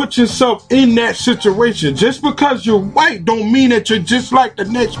you put yourself in that situation, just because you're white don't mean that you're just like the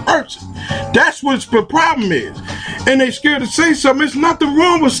next person. That's what the problem is. And they scared to say something. There's nothing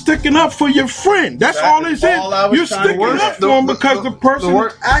wrong with sticking up for your friend. That's all it is. all I was You're trying to sticking get up at. for him because the person wor-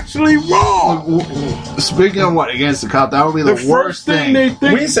 is actually wrong. Speaking of what against the cop, that would be The the worst first thing they We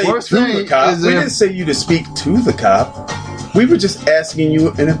think. didn't say Worst to the thing cop. is We if- didn't say you to speak to the cop. We were just asking you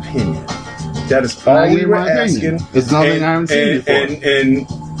an opinion. That is all I we gave were my opinion. asking. It's nothing I haven't seen before. And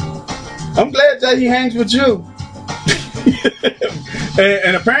I'm glad that he hangs with you.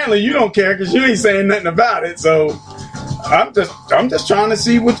 and apparently you don't care because you ain't saying nothing about it. So I'm just trying to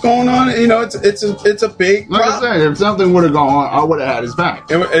see what's going on. You know, it's a big Like problem. I said, if something would have gone on, I would have had his back.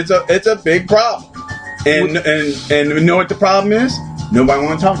 It's a big problem. And you know what the problem is? Nobody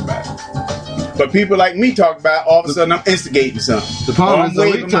want to talk about it. But people like me talk about it, all of a sudden I'm instigating something. The problem Or is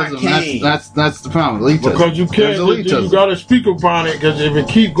I'm waving my elitism. cane. That's the problem. Elitism. Because you can't, There's you elitism. got to speak upon it. Because if it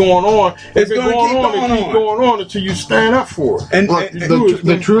keep going on, It's if it gonna going keep on, going it keep on. going on until you stand up for it. And, Look, and-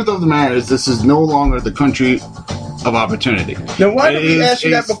 the truth of the matter is, this is no longer the country of opportunity. now why did It we is- ask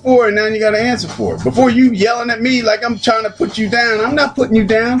you that it's- before and now you got to answer for it? Before you yelling at me like I'm trying to put you down, I'm not putting you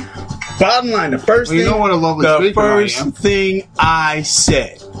down. Bottom line, the first Well, you thing, know what a lovely the speaker I first am. thing I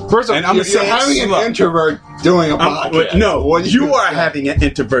said. First of And all, I'm you're gonna say it having an slow. introvert doing a podcast. No, What you are having an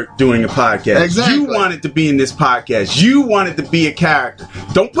introvert doing a podcast. Exactly. You wanted to be in this podcast. You wanted to be a character.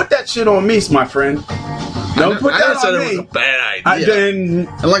 Don't put that shit on me, my friend. Don't put that said on it was me. a bad I, idea. then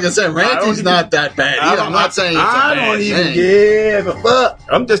And like I said, I don't Ranty's even- not that bad either. I'm not saying it's a I bad don't even thing. give a fuck.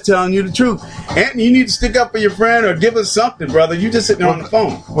 I'm just telling you the truth. Anthony, you need to stick up for your friend or give us something, brother. You just sitting there on the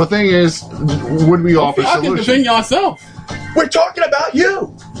phone. Well, the thing is, would we offer Y'all can defend solutions? yourself. We're talking about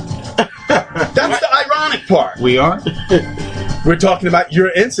you. That's the ironic part. We are? We're talking about your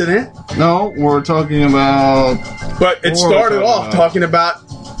incident, No, we're talking about. but it What started were we off talking talking about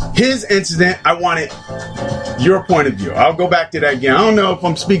his incident. I wanted your point of view. I'll go back to that again. I don't know if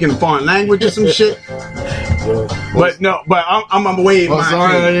I'm speaking a foreign language or some shit. But I'm way Well, my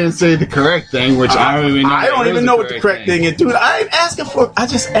sorry, I opinion. didn't say the correct thing, which I don't even know. I don't even know what the correct thing is, dude. I ain't asking for. I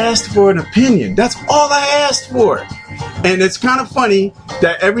just asked for an opinion. That's all I asked for. And it's kind of funny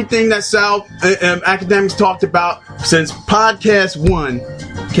that everything that South academics talked about since podcast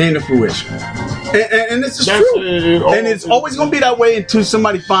 1 came to fruition. And this is That's true. it. And it's always going to be that way until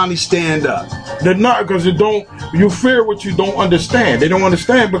somebody finally stand up. They're not, because you fear what you don't understand. They don't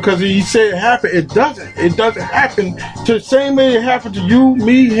understand because he said it happened. It doesn't happen to the same way it happened to you,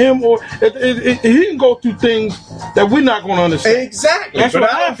 me, him, or he can go through things that we're not going to understand. Exactly. That's but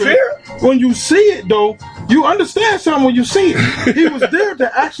what I don't happened. fear it. When you see it, though, you understand something when you see it. He was there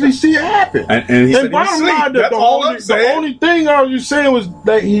to actually see it happen. And he said he was bottom asleep. line, That's all I'm the saying. only thing I was saying was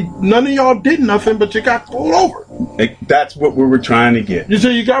that none of y'all did nothing, but you got pulled over. That's what we were trying to get. You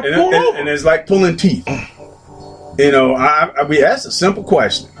said you got pulled over. And it's like pulling teeth. You know, we asked a simple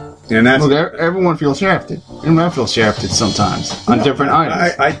question. And that's Look, everyone feels shafted. And I feel shafted sometimes on different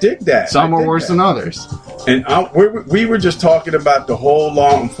items. I dig that. Some I are dig worse that. than others. And we were just talking about the whole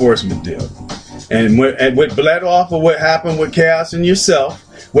law enforcement deal. And what bled off of what happened with Chaos and yourself,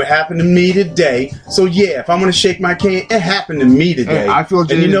 what happened to me today. So yeah, if I'm going to shake my cane, it happened to me today. Hey, I feel and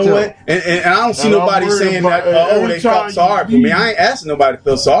you jaded know too. what? And I don't see And I'm nobody worried saying about- that, every they felt time sorry for you- me. I ain't asking nobody to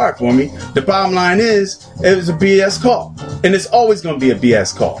feel sorry for me. The bottom line is, it was a BS call. And it's always going to be a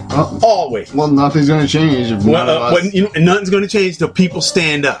BS call. Always. Well, nothing's going to change if none of us. Nothing's going to change till people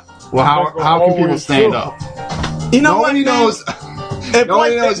stand up. Well, how can people Always stand true. up? You know Nobody what? man? knows. If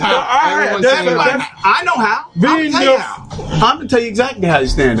Nobody like- knows how. I Everyone's saying I know how. I'm Being gonna tell you how. I'm gonna tell you exactly how you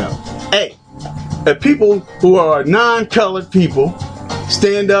stand up. Hey, if people who are non-colored people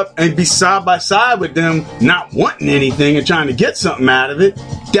stand up and be side by side with them, not wanting anything and trying to get something out of it,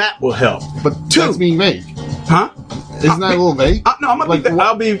 that will help. But Two. that's being vague. Huh? Isn't that a little vague? No, I'm gonna Like, be.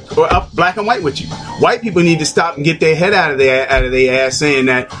 I'll be black and white with you. White people need to stop and get their head out of their ass, saying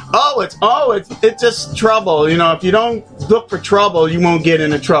that it's just trouble. You know, if you don't look for trouble, you won't get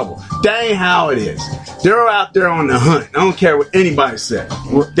into trouble. That ain't how it is. They're out there on the hunt. I don't care what anybody says.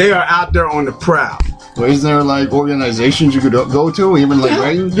 They are out there on the prowl. Well, isn't there like organizations you could go to, even like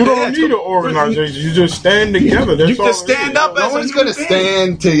writing? You don't need an organization. You just stand together. That's You can stand up No as one's a going to human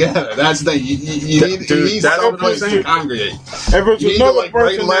being. stand together. That's the thing. You need, Dude, you need that's some what I'm place to saying. congregate. If it's You need to, another like, write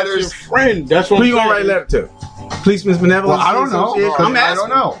person that's your letters. friend, that's what Who I'm you gonna write saying. a letter to? Policeman's Benevolence? Well, I don't know. Association? I'm I asking. don't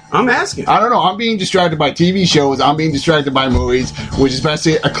know. I'm asking. I don't know. I'm being distracted by TV shows. I'm being distracted by movies, which is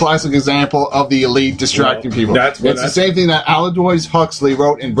basically a classic example of the elite distracting Well, people. that's what It's the same thing that Aldous Huxley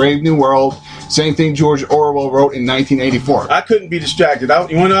wrote in Brave New World. Same thing George Orwell wrote in 1984. I couldn't be distracted. You want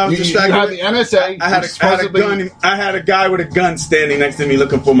to know I was You distracted? had the NSA. I had a gun. I had a guy with a gun standing next to me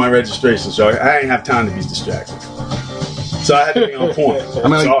looking for my registration, so I didn't have time to be distracted. So I had to be on point. I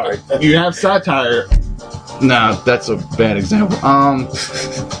mean, Sorry. like, you have satire. No, that's a bad example.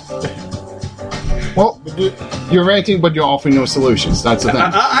 Well, you're ranting, but you're offering no solutions. That's the thing.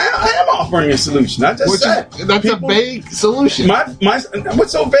 I am offering a solution. I just said That's people- a vague solution.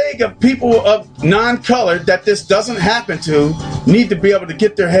 What's so vague of people of non-colored that this doesn't happen to need to be able to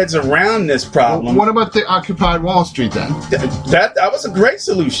get their heads around this problem. What about the Occupy Wall Street then? That was a great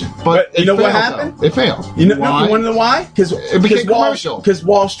solution. But you know what failed, happened? though. It failed. You know Why? you want to know why? Because It became commercial. Because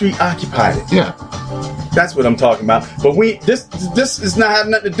Wall Street occupied it. Yeah. That's what I'm talking about. But this is not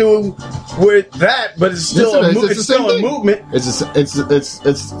having nothing to do with that. But it's still Yes, it is. it's the still same a thing. movement. It's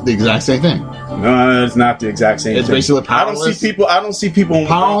the exact same thing. No, it's not the exact same. It's thing. basically I don't see people.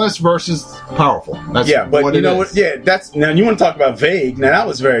 Powerless versus powerful. That's Yeah, but what you it know is. what? Yeah, that's now. You want to talk about vague? Now that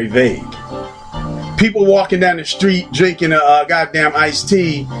was very vague. People walking down the street drinking a goddamn iced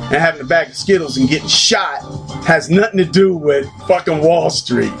tea and having a bag of Skittles and getting shot has nothing to do with fucking Wall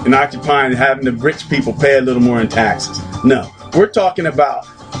Street and occupying and having the rich people pay a little more in taxes. No, we're talking about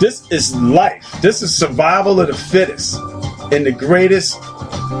this is life. This is survival of the fittest in the greatest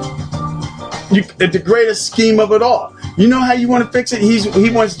scheme of it all. You know how you want to fix it? He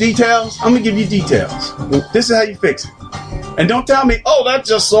wants details. I'm gonna give you details. This is how you fix it. And don't tell me, oh, that's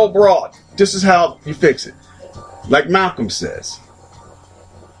just so broad. This is how you fix it. Like Malcolm says,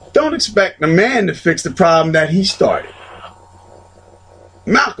 don't expect the man to fix the problem that he started.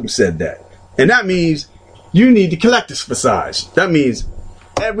 Malcolm said that. And that means you need to collect this massage. That means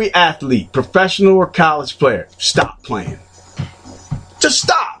every athlete, professional or college player, stop playing. Just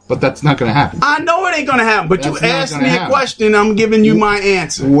stop. But that's not going to happen. I know it ain't gonna happen, but you That's not asked gonna me a happen. question, I'm giving you my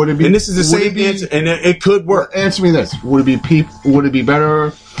answer. Would it be- and this is the would it same be- answer, and it could work. Answer me this: Would it be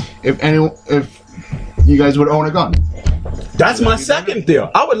better if you guys would own a gun? That's my second deal.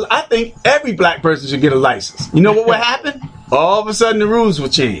 I think every black person should get a license. You know what would happen? All of a sudden the rules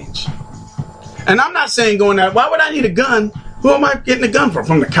would change. And I'm not saying going out, why would I need a gun? Who am I getting a gun from?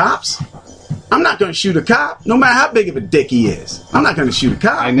 From the cops? I'm not going to shoot a cop, no matter how big of a dick he is. I'm not going to shoot a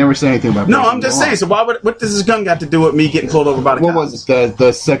cop. I never said anything about. No, breaking I'm just the law. saying. So what does this gun got to do with me getting pulled over by the What cops? was it?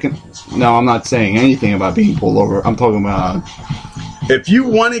 The second? No, I'm not saying anything about being pulled over. I'm talking about If you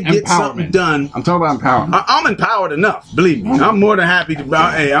want to get empowerment. something done, I'm talking about empowerment. I'm empowered enough. Believe me, I'm more than happy to.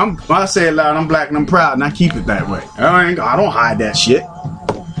 Hey, I say it loud. I'm black and I'm proud, and I keep it that way. I don't hide that shit.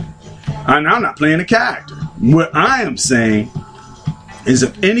 And I'm not playing a character. What I am saying is,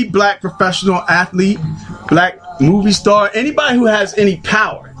 if any black professional athlete, black movie star, anybody who has any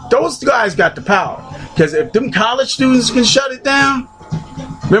power, those guys got the power. Because if them college students can shut it down,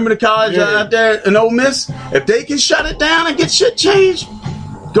 remember the college out there in Ole Miss? If they can shut it down and get shit changed,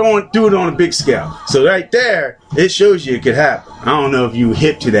 go and do it on a big scale. So right there, it shows you it could happen. I don't know if you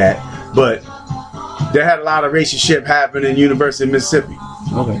hip to that, but they had a lot of racist shit happen in University of Mississippi.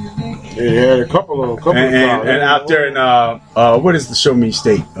 Okay. Yeah, a couple of And out there in what is the show me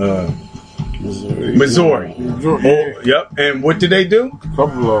state? Missouri. Oh, yep. And what did they do?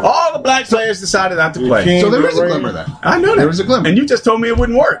 Couple of All the black players decided not to play. So there is a glimmer of that. I know that. There was a glimmer. And you just told me it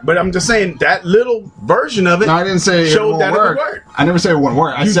wouldn't work. But I'm just saying that little version of it No, I didn't say it showed won't that work. it would work. I never said it wouldn't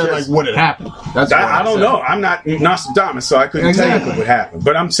work. I You said just- like would it happen? That's what I don't said. know. I'm not Nostradamus, so I couldn't tell you Exactly. what would happen.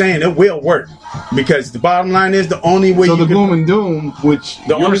 But I'm saying it will work. Because the bottom line is the only way So you the can... gloom and doom, which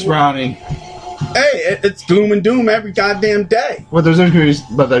The you're only- sprouting, Hey, it's gloom and doom every goddamn day. but there's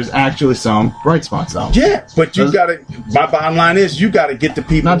actually some bright spots though. Yeah, but you Does- gotta... My bottom line is you gotta get the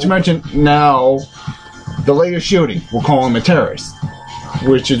people... Not to mention now, the latest shooting, we'll call him a terrorist,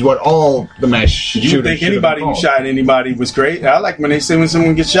 which is what all the mass shooters. You think should have anybody been who called. shot anybody was crazy? I like when they say when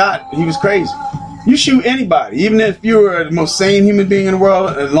someone gets shot, he was crazy. You shoot anybody, even if you were the most sane human being in the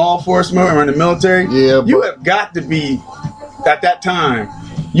world, in law enforcement or in the military. Yeah, you but- have got to be at that time.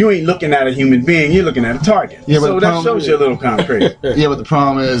 you ain't looking at a human being, you're looking at a target. Yeah, but so the that problem shows you a little kind of crazy. Yeah, but the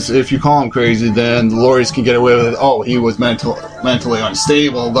problem is, if you call him crazy, then the lawyers can get away with it. Oh, he was mentally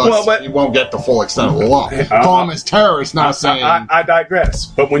unstable, thus he won't get the full extent of the law. Call him as terrorist, not saying... I digress.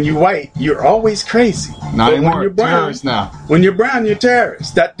 But when you white, you're always crazy. Not but anymore. When you're brown, Terrorist now. When you're brown, you're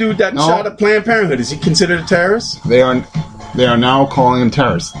terrorist. That dude that shot at Planned Parenthood, is he considered a terrorist? They are now calling him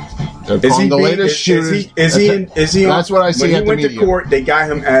terrorist. They're calling the latest shooters. Is he? That's what I see when at he went the to media. court, they got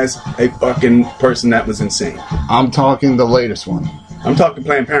him as a fucking person that was insane. I'm talking the latest one. I'm talking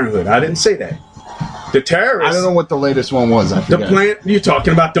Planned Parenthood. I didn't say that. The terrorists. I don't know what the latest one was. I forget. You're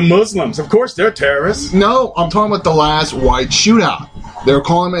talking about the Muslims. Of course, they're terrorists. No, I'm talking about the last white shootout. They're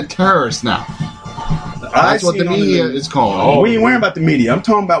calling him a terrorist now. That's what the media is calling him. We ain't worrying about the media. I'm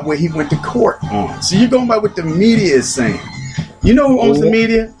talking about where he went to court on. So you're going by what the media is saying. You know who owns the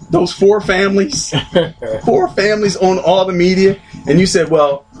media? Those 4 families. 4 families own all the media. And you said,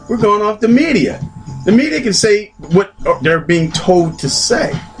 well, we're going off the media. The media can say what they're being told to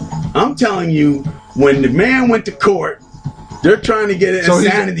say. I'm telling you, when the man went to court, they're trying to get an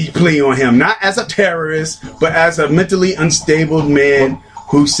insanity plea on him. Not as a terrorist, but as a mentally unstable man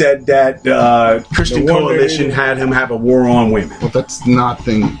who said that Christian Coalition had him have a war on women. Well, that's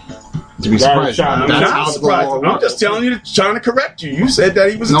nothing to be surprised about. I'm not surprised. I'm just telling you, trying to correct you. You said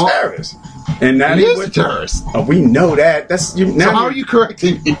that he was a terrorist. And that he is a terrorist. Oh, we know that. That's you. Now so how are you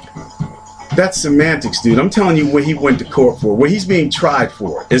correcting me? That's semantics, dude. I'm telling you what he went to court for. What he's being tried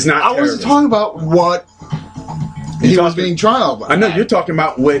for is not terrorism. I wasn't talking about what he was being tried about. I know you're talking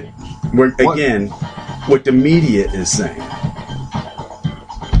about what the media is saying.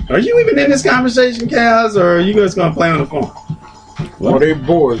 Are you even in this conversation, Chaos, or are you guys going to play on the phone? Well, they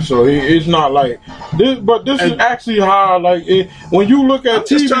bored, so it's not like this. But this is actually how, like, when you look at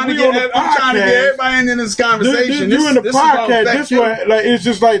TV, I'm trying to get everybody into this conversation. You in the podcast, this way, like, it's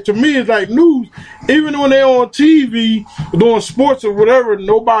just like, to me, it's like news. Even when they're on TV doing sports or whatever,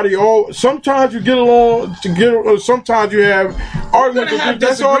 sometimes you get along sometimes you have arguments.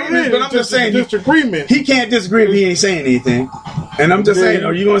 That's all it is. But I'm just saying, disagreement. He can't disagree if he ain't saying anything. And I'm just saying,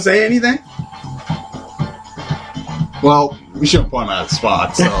 are you going to say anything? Well, we shouldn't point him out the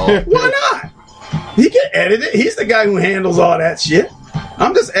spot, so... Why not? He can edit it. He's the guy who handles all that shit.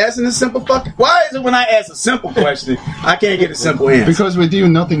 I'm just asking a simple fucking... Why is it when I ask a simple question, I can't get a simple answer? Because with you,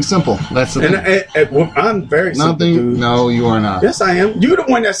 nothing's simple. That's the thing. Well, I'm very simple, dude. No, you are not. Yes, I am. You're the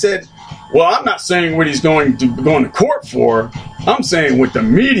one that said, well, I'm not saying what he's going to court for. I'm saying what the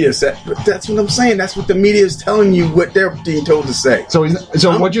media said. But that's what I'm saying. That's what the media is telling you what they're being told to say. So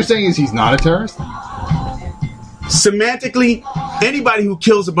what you're saying is he's not a terrorist? Semantically, anybody who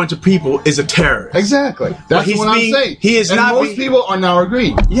kills a bunch of people is a terrorist. Exactly. That's what I'm saying. He is not. Most people are now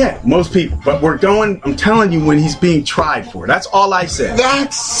agreeing. Yeah, most people. But I'm telling you when he's being tried for. That's all I said.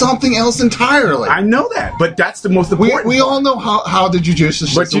 That's something else entirely. I know that, but that's the most important. We all know how the judicial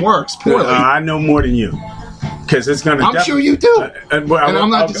system works. Poorly. I know more than you. Because it's going to. I'm sure you do. And I'm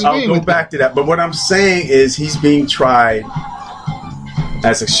not disagreeing with that. I'll go back to that. But what I'm saying is he's being tried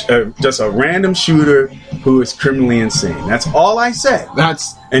as just a random shooter who is criminally insane. That's all I said.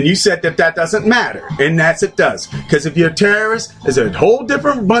 And you said that doesn't matter. And it does. Because if you're a terrorist, there's a whole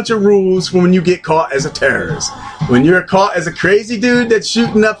different bunch of rules for when you get caught as a terrorist. When you're caught as a crazy dude that's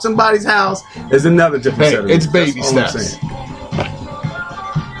shooting up somebody's house, there's another different set of rules. It's baby steps.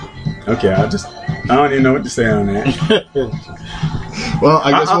 Okay, I don't even know what to say on that. Well,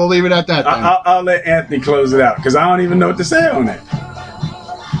 I guess we'll leave it at that then. I'll let Anthony close it out because I don't even know what to say on that.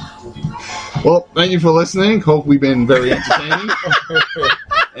 Well, thank you for listening. Hope we've been very entertaining.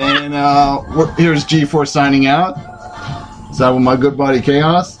 And here's G4 signing out. Is that with my good buddy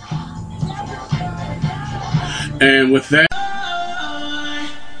Chaos? And with that...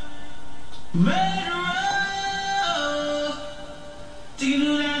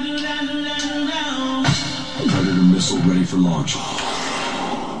 Predator missile ready for launch.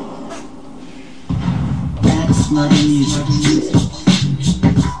 That's Mother Music.